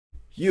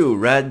You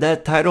read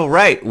that title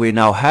right. We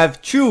now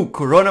have 2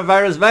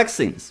 coronavirus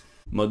vaccines.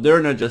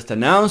 Moderna just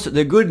announced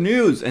the good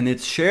news and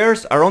its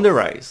shares are on the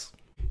rise.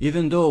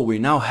 Even though we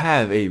now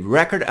have a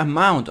record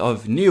amount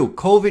of new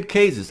COVID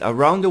cases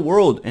around the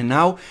world and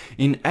now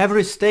in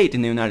every state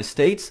in the United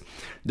States,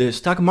 the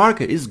stock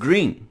market is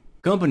green.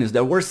 Companies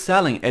that were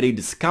selling at a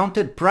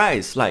discounted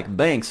price like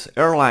banks,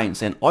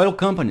 airlines and oil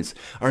companies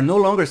are no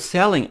longer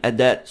selling at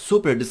that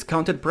super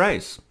discounted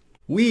price.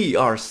 We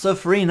are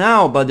suffering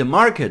now, but the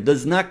market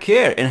does not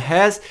care and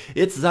has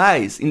its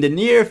eyes in the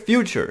near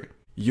future.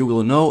 You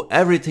will know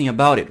everything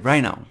about it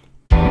right now.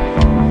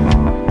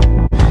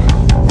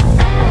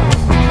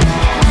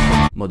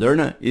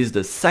 Moderna is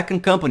the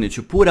second company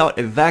to put out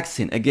a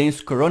vaccine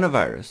against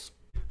coronavirus.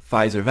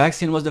 Pfizer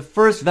vaccine was the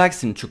first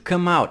vaccine to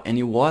come out and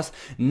it was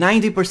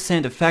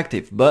 90%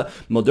 effective, but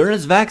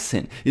Moderna's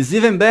vaccine is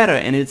even better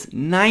and it's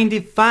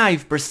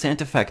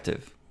 95%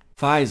 effective.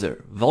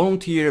 Pfizer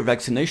volunteer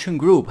vaccination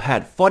group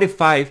had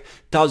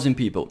 45,000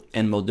 people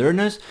and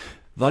Moderna's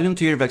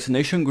volunteer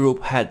vaccination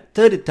group had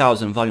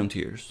 30,000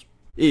 volunteers.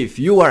 If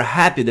you are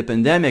happy the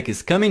pandemic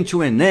is coming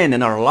to an end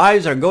and our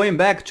lives are going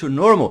back to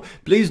normal,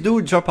 please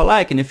do drop a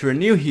like, and if you're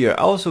new here,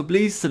 also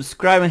please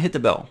subscribe and hit the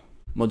bell.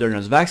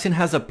 Moderna's vaccine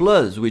has a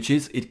plus, which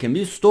is it can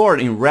be stored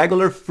in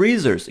regular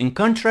freezers, in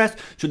contrast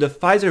to the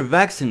Pfizer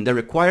vaccine that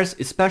requires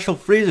special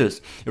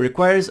freezers. It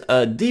requires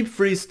a deep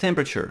freeze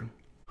temperature.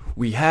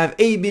 We have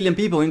 8 billion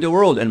people in the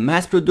world and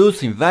mass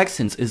producing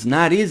vaccines is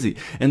not easy,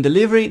 and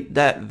delivering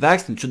that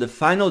vaccine to the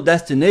final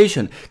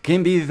destination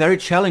can be very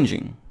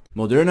challenging.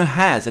 Moderna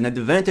has an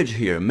advantage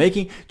here,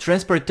 making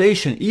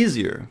transportation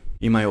easier.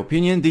 In my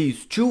opinion,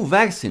 these 2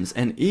 vaccines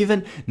and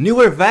even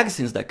newer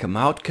vaccines that come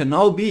out can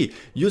all be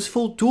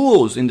useful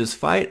tools in this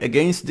fight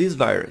against this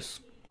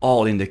virus.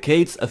 All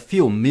indicates a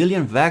few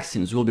million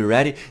vaccines will be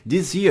ready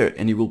this year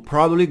and it will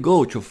probably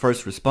go to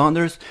first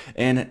responders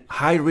and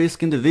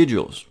high-risk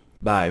individuals.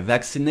 By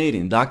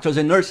vaccinating doctors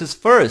and nurses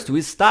first,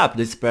 we stop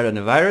the spread of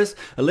the virus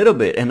a little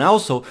bit, and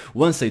also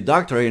once a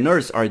doctor or a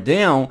nurse are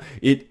down,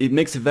 it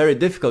makes it very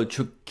difficult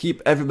to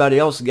keep everybody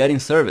else getting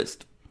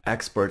serviced.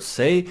 Experts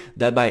say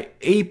that by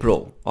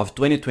April of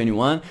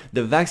 2021,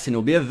 the vaccine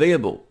will be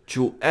available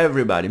to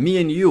everybody, me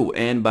and you,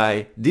 and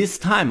by this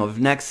time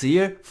of next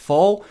year,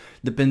 fall,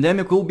 the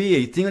pandemic will be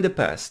a thing of the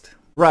past.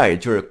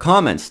 Write your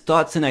comments,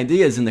 thoughts and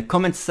ideas in the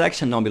comments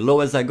section down below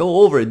as I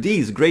go over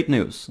these great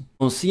news.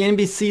 On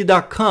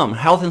CNBC.com,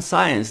 Health and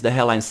Science, the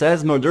headline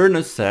says,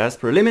 Moderna says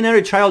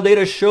preliminary trial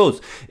data shows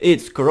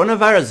its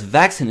coronavirus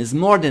vaccine is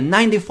more than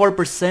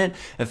 94%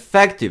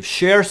 effective,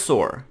 share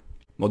soar.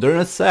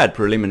 Moderna said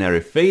preliminary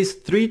phase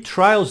 3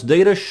 trials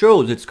data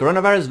shows its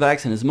coronavirus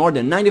vaccine is more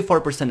than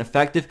 94%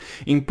 effective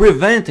in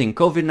preventing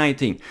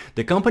COVID-19.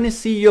 The company's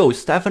CEO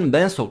Stefan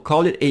Bancel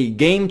called it a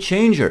game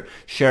changer.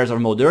 Shares of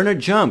Moderna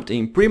jumped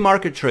in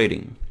pre-market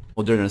trading.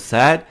 Moderna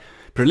said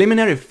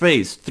preliminary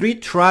phase 3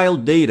 trial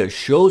data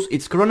shows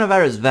its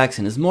coronavirus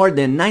vaccine is more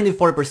than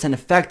 94%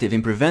 effective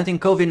in preventing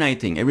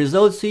COVID-19. A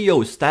result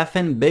CEO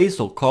Stefan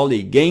Bancel called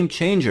a game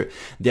changer.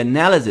 The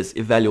analysis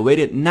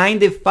evaluated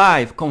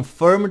 95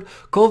 confirmed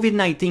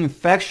COVID-19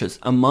 infections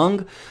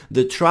among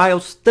the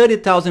trial's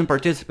 30,000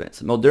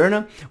 participants.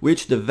 Moderna,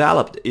 which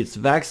developed its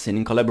vaccine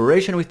in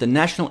collaboration with the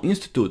National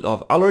Institute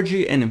of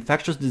Allergy and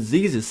Infectious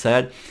Diseases,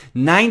 said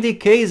 90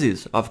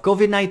 cases of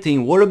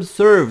COVID-19 were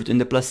observed in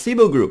the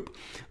placebo group,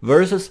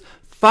 versus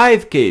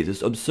 5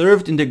 cases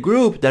observed in the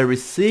group that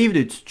received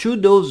its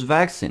 2-dose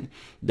vaccine.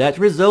 That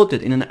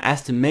resulted in an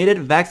estimated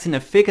vaccine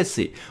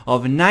efficacy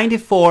of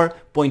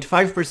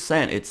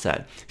 94.5%, it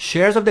said.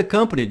 Shares of the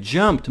company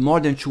jumped more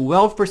than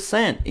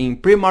 12%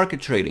 in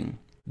pre-market trading.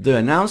 The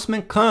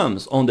announcement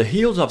comes on the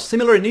heels of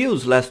similar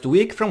news last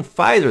week from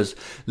Pfizer's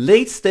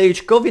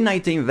late-stage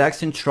COVID-19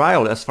 vaccine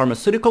trial as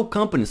pharmaceutical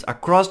companies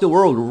across the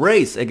world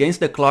race against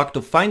the clock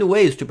to find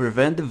ways to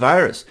prevent the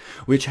virus,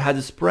 which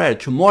had spread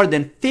to more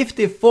than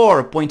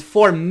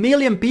 54.4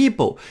 million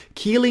people,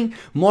 killing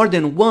more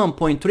than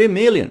 1.3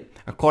 million.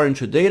 According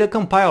to data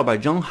compiled by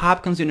Johns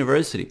Hopkins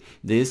University,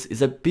 this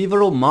is a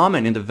pivotal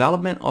moment in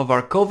development of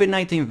our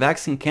COVID-19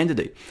 vaccine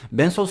candidate.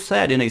 Bancel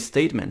said in a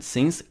statement,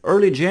 since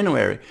early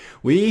January,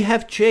 we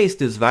have chased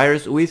this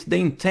virus with the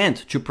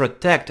intent to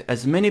protect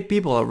as many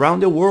people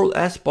around the world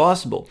as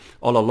possible.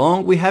 All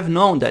along, we have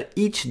known that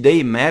each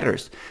day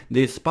matters.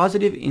 This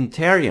positive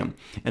interim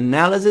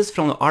analysis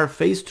from our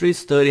phase 3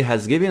 study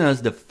has given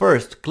us the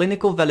first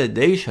clinical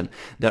validation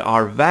that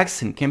our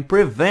vaccine can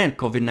prevent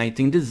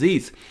COVID-19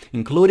 disease,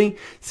 including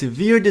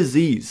severe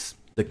disease.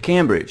 The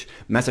Cambridge,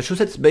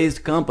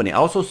 Massachusetts-based company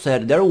also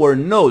said there were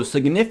no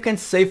significant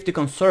safety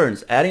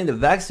concerns, adding the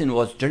vaccine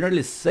was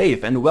generally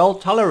safe and well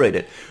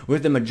tolerated,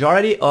 with the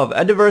majority of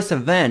adverse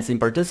events in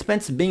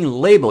participants being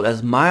labeled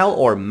as mild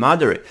or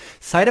moderate.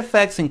 Side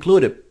effects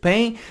included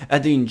pain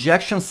at the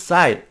injection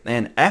site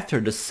and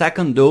after the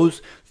second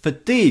dose,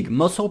 fatigue,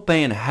 muscle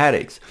pain, and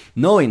headaches.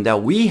 Knowing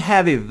that we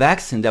have a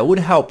vaccine that would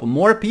help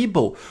more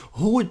people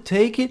who would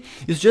take it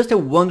is just a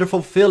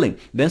wonderful feeling,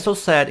 Bensel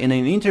said in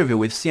an interview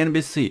with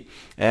CNBC.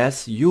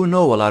 As you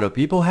know, a lot of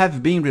people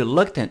have been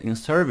reluctant in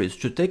surveys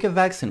to take a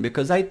vaccine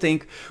because I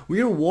think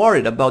we're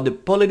worried about the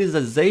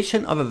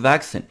politicization of a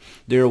vaccine.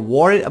 They're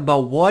worried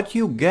about what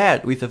you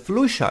get with a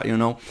flu shot,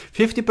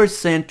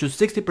 50% to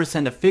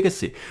 60%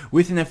 efficacy,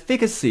 with an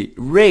efficacy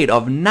rate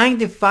of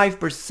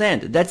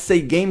 95%. That's a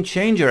game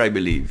changer, I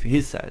believe,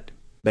 he said.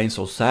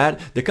 Bensel said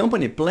the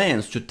company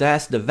plans to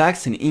test the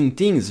vaccine in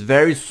teens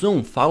very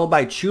soon, followed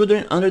by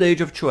children under the age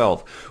of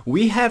 12.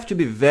 We have to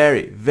be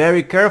very,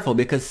 very careful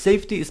because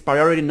safety is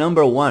priority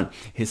number one,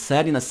 he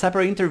said in a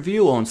separate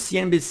interview on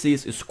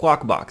CNBC's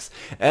Squawk Box,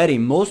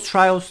 adding most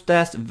trials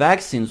test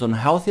vaccines on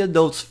healthy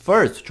adults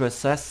first to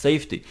assess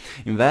safety.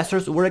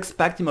 Investors were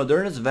expecting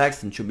Moderna's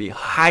vaccine to be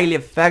highly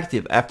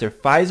effective after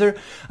Pfizer,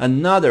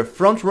 another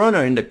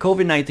frontrunner in the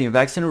Covid-19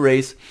 vaccine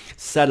race,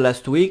 said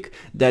last week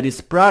that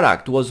its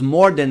product was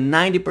more than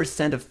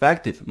 90%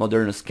 effective.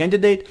 Moderna's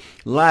candidate,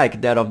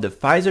 like that of the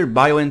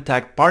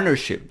Pfizer-BioNTech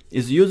partnership,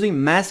 is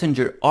using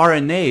messenger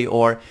RNA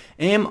or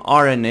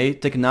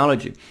mRNA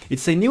technology.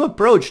 It's a new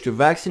approach to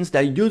vaccines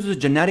that uses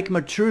genetic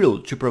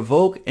material to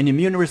provoke an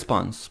immune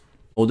response.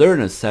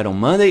 Moderna said on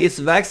Monday its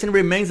vaccine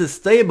remains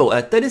stable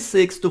at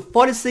 36 to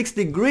 46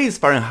 degrees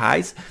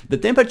Fahrenheit, the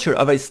temperature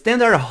of a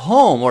standard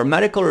home or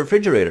medical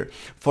refrigerator,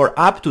 for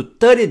up to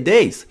 30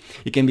 days.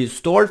 It can be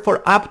stored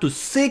for up to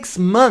 6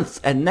 months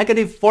at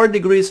 -4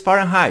 degrees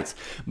Fahrenheit.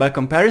 By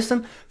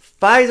comparison,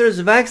 Pfizer's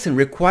vaccine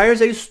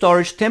requires a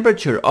storage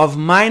temperature of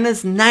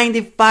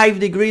 -95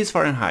 degrees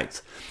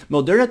Fahrenheit.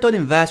 Moderna told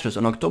investors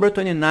on October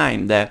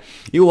 29 that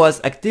it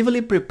was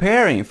actively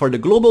preparing for the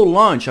global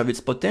launch of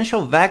its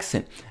potential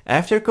vaccine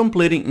after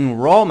completing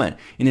enrollment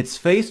in its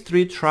phase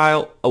 3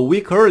 trial a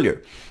week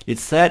earlier. It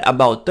said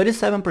about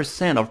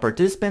 37% of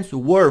participants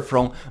were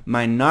from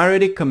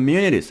minority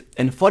communities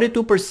and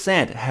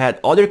 42% had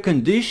other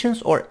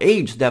conditions or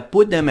age that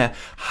put them at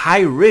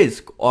high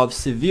risk of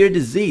severe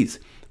disease.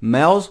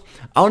 Males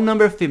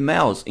outnumbered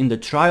females in the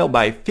trial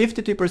by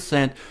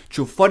 53%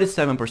 to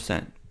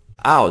 47%.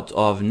 Out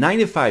of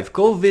 95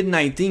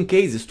 COVID-19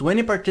 cases,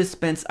 20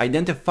 participants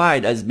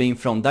identified as being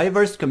from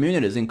diverse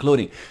communities,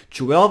 including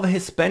 12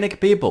 Hispanic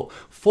people,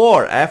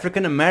 4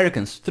 African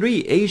Americans,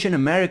 3 Asian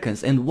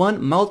Americans, and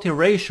 1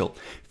 multiracial.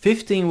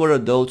 15 were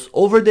adults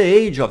over the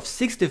age of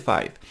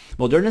 65.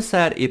 Moderna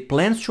said it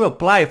plans to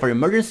apply for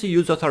emergency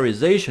use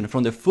authorization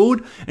from the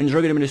Food and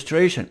Drug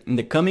Administration in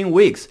the coming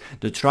weeks.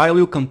 The trial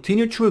will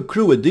continue to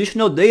accrue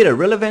additional data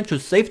relevant to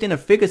safety and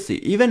efficacy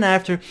even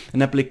after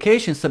an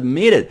application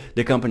submitted,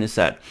 the company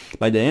said.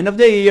 By the end of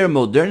the year,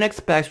 Moderna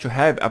expects to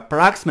have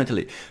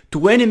approximately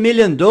 20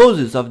 million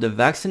doses of the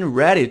vaccine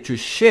ready to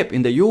ship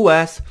in the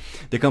US,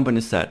 the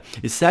company said.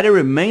 It said it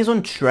remains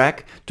on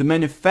track to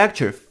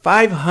manufacture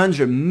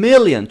 500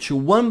 million to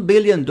 1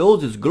 billion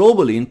doses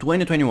globally in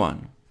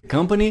 2021. The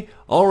company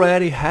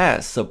already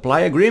has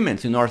supply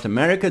agreements in North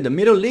America, the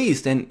Middle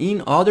East, and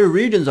in other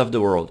regions of the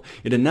world.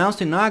 It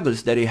announced in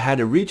August that it had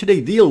reached a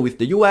deal with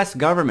the US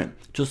government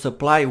to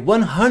supply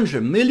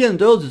 100 million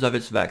doses of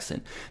its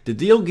vaccine. The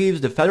deal gives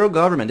the federal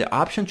government the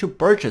option to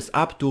purchase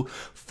up to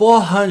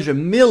 400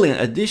 million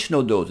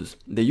additional doses.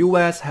 The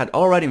US had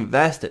already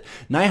invested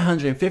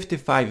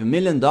 $955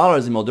 million in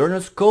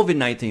Moderna's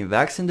COVID-19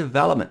 vaccine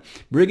development,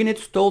 bringing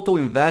its total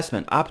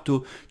investment up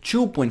to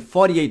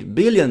 $2.48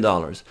 billion.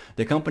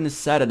 The company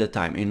said at the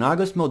time. In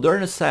August,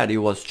 Moderna said it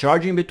was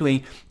charging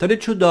between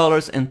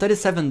 $32 and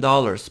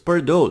 $37 per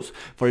dose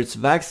for its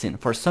vaccine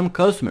for some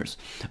customers,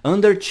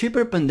 under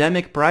cheaper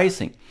pandemic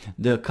pricing.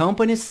 The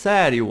company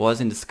said it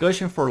was in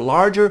discussion for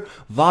larger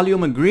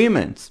volume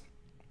agreements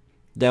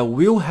that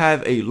will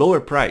have a lower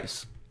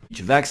price.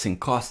 Each vaccine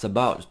costs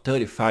about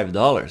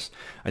 $35.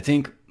 I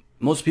think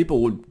most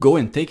people would go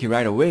and take it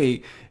right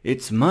away.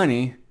 It's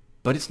money,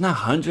 but it's not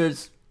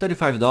hundreds.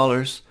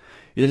 $35.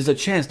 There is a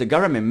chance the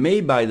government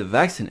may buy the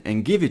vaccine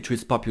and give it to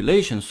its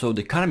population so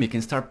the economy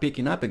can start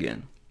picking up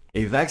again.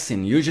 A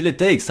vaccine usually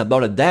takes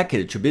about a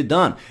decade to be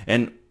done,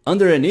 and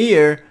under a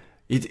year,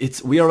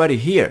 we're already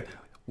here.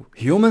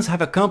 Humans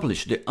have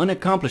accomplished the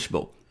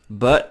unaccomplishable,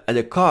 but at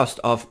the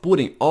cost of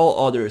putting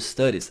all other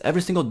studies.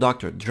 Every single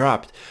doctor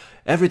dropped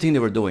everything they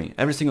were doing.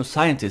 Every single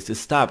scientist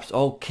stopped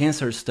all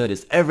cancer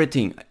studies.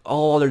 Everything,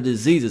 all other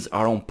diseases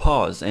are on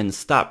pause and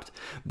stopped.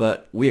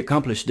 But we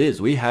accomplished this.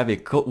 We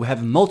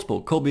have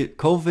multiple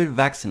COVID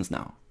vaccines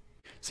now.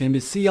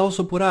 CNBC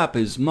also put up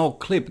a small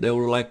clip that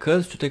would like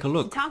us to take a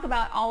look. To talk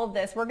about all of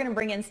this, we're going to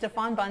bring in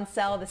Stéphane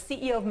Bancel, the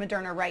CEO of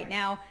Moderna right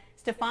now.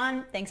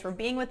 Stéphane, thanks for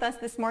being with us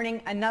this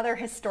morning. Another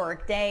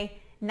historic day.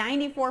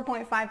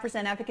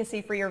 94.5% efficacy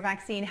for your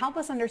vaccine. Help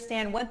us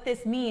understand what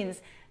this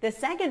means, the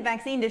second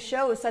vaccine to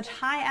show such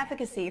high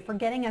efficacy for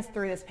getting us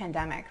through this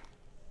pandemic.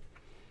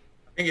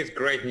 I think it's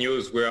great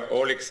news. We are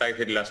all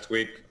excited last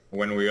week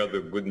when we heard the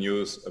good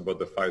news about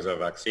the Pfizer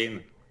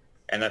vaccine.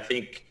 And I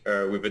think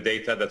with the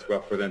data that we are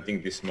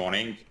presenting this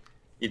morning,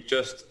 it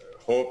just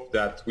hope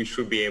that we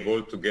should be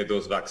able to get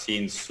those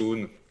vaccines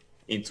soon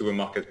into the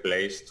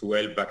marketplace to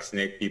help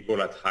vaccinate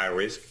people at high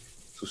risk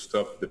to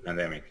stop the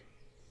pandemic.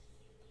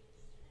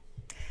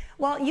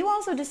 Well, you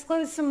also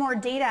disclosed some more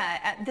data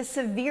at the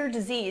severe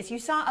disease. You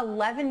saw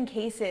 11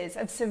 cases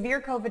of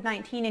severe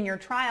COVID-19 in your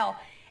trial,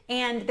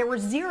 and there were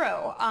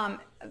 0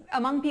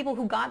 among people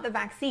who got the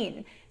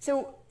vaccine.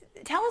 So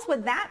tell us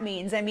what that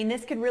means. I mean,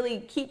 this could really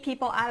keep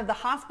people out of the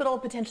hospital,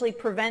 potentially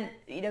prevent,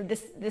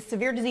 this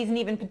severe disease and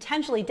even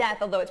potentially death,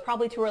 although it's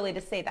probably too early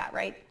to say that,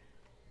 right?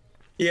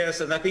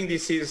 Yes, and I think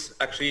this is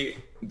actually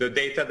the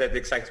data that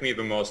excites me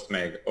the most,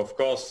 Meg. Of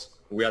course,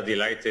 we are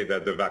delighted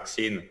that the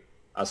vaccine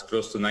has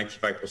close to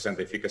 95%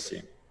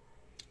 efficacy.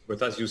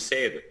 But as you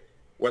said,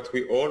 what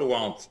we all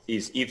want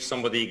is if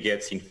somebody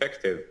gets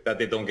infected, that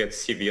they don't get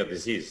severe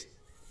disease.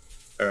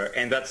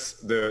 And that's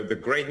the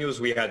great news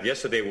we had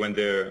yesterday when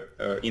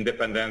the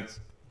independent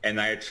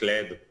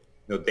NIH-led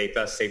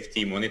data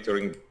safety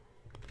monitoring.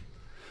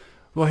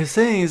 What he's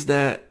saying is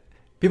that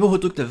people who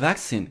took the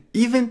vaccine,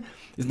 even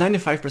is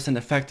 95%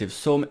 effective,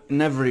 so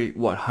in every,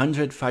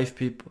 105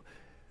 people,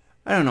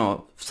 I don't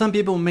know, some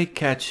people may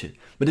catch it,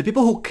 but the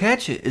people who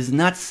catch it is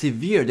not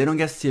severe. They don't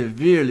get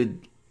severely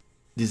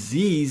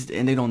diseased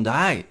and they don't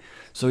die.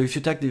 So if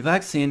you take the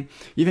vaccine,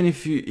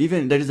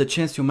 even there is a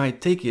chance you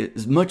might take it,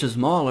 is much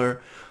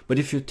smaller, but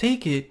if you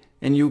take it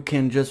and you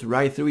can just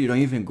ride through, you don't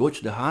even go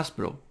to the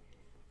hospital.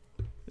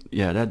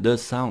 Yeah, that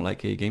does sound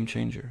like a game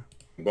changer.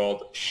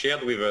 Board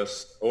shared with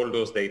us all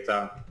those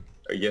data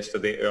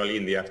yesterday early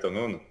in the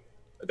afternoon.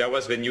 That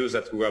was the news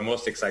that we were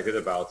most excited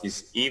about,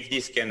 is if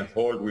this can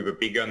hold with a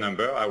bigger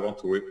number. I want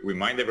to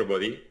remind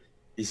everybody,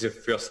 this is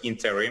the first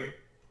interim,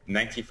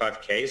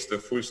 95 cases. The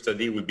full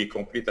study will be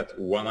complete at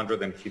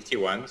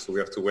 151, so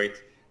we have to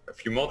wait a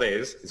few more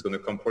days. It's going to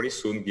come pretty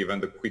soon, given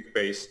the quick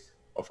pace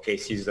of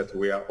cases that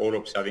we are all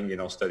observing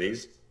in our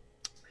studies.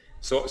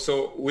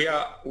 So we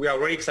are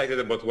really excited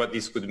about what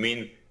this could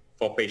mean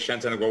for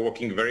patients, and we're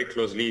working very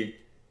closely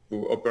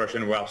to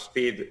Operation Warp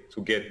Speed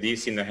to get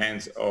this in the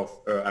hands of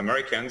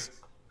Americans,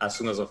 as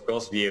soon as, of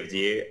course, the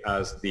FDA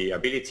has the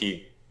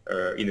ability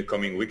in the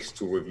coming weeks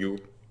to review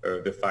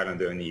the file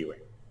under an EUA.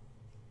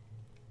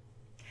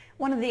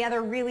 One of the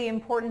other really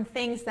important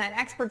things that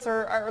experts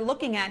are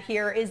looking at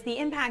here is the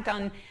impact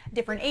on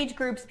different age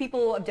groups,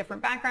 people of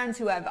different backgrounds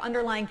who have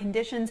underlying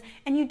conditions.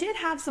 And you did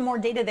have some more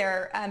data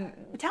there.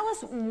 Tell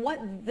us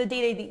what the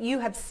data that you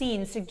have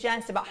seen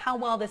suggests about how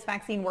well this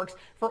vaccine works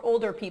for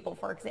older people,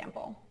 for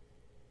example.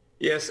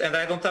 Yes, and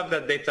I don't have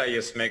that data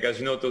yet, Meg. As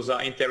you know, those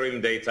are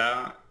interim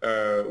data.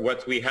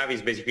 What we have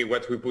is basically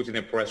what we put in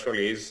a press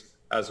release,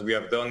 as we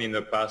have done in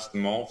the past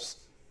months.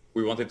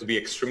 We wanted to be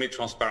extremely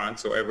transparent,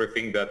 so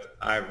everything that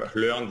I've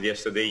learned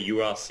yesterday,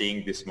 you are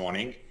seeing this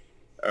morning.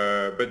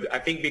 But I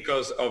think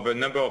because of a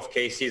number of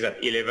cases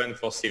at 11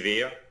 for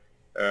severe,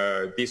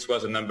 this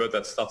was a number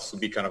that starts to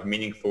be kind of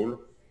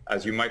meaningful.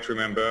 As you might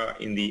remember,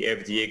 in the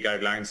FDA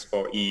guidelines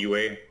for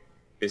EUA,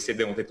 they said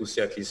they wanted to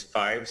see at least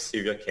 5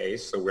 severe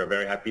cases, so we're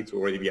very happy to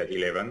already be at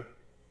 11.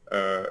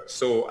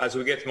 So as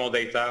we get more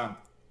data,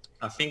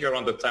 I think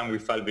around the time we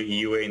file the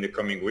EUA in the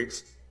coming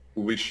weeks,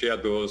 we will share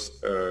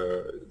those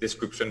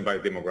description by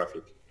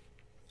demographic.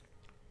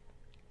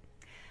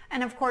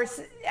 And of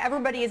course,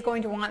 everybody is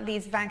going to want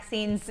these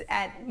vaccines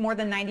at more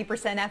than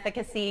 90%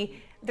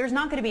 efficacy. There's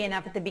not going to be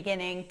enough at the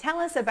beginning. Tell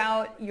us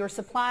about your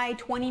supply,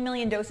 20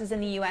 million doses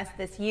in the U.S.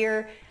 this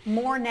year,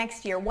 more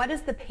next year. What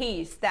is the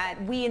pace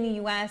that we in the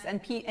U.S.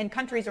 and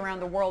countries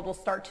around the world will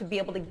start to be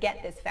able to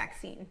get this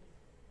vaccine?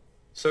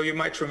 So you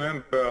might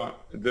remember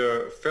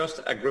the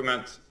first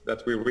agreement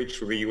that we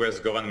reached with the U.S.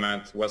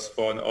 government was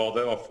for an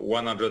order of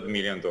 100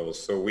 million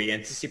doses. So we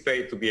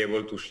anticipate to be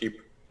able to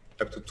ship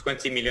up to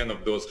 20 million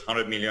of those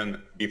 100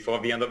 million before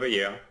the end of the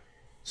year.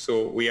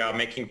 So we are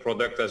making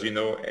product, as you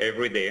know,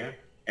 every day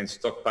and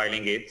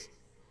stockpiling it.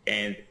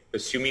 And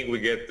assuming we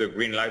get the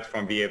green light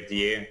from the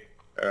FDA,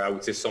 I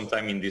would say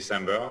sometime in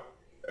December,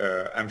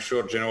 I'm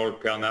sure General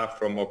Perna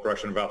from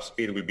Operation Warp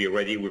Speed will be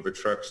ready with the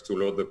trucks to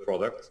load the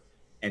product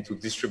and to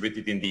distribute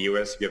it in the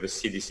US via the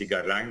CDC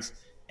guidelines.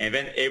 And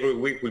then every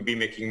week we'll be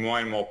making more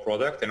and more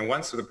product. And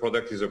once the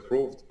product is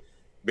approved,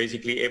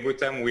 basically every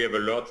time we have a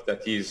lot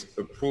that is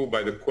approved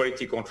by the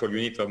quality control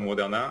unit of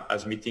Moderna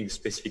as meeting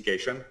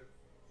specification,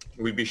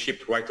 will be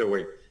shipped right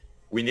away.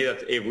 We need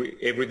that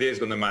every day is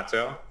going to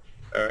matter.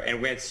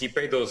 And we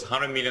anticipate those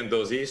 100 million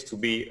doses to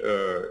be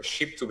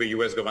shipped to the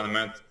US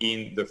government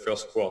in the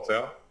first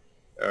quarter.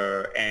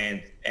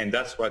 And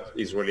that's what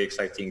is really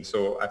exciting.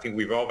 So I think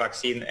with our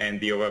vaccine and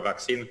the other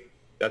vaccine,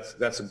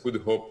 that's a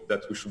good hope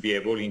that we should be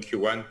able in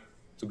Q1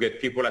 to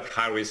get people at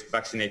high risk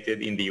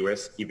vaccinated in the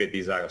US if they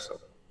desire so.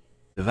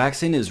 The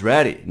vaccine is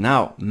ready.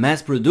 Now,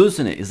 mass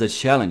producing it is a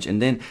challenge, and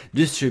then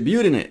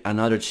distributing it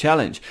another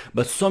challenge.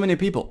 But so many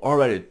people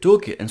already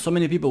took it, and so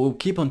many people will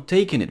keep on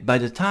taking it. By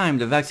the time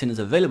the vaccine is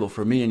available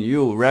for me and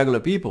you,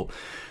 regular people,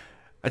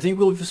 I think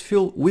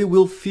we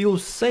will feel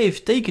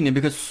safe taking it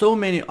because so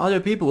many other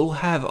people will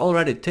have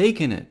already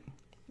taken it.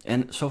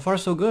 And so far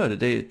so good.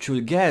 They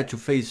should get to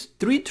phase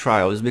 3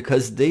 trials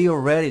because they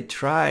already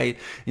tried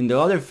in the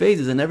other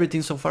phases and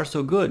everything so far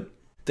so good.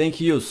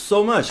 Thank you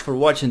so much for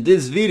watching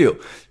this video.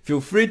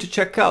 Feel free to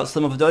check out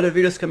some of the other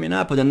videos coming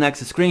up on the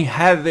next screen.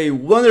 Have a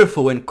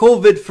wonderful and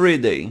COVID-free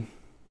day.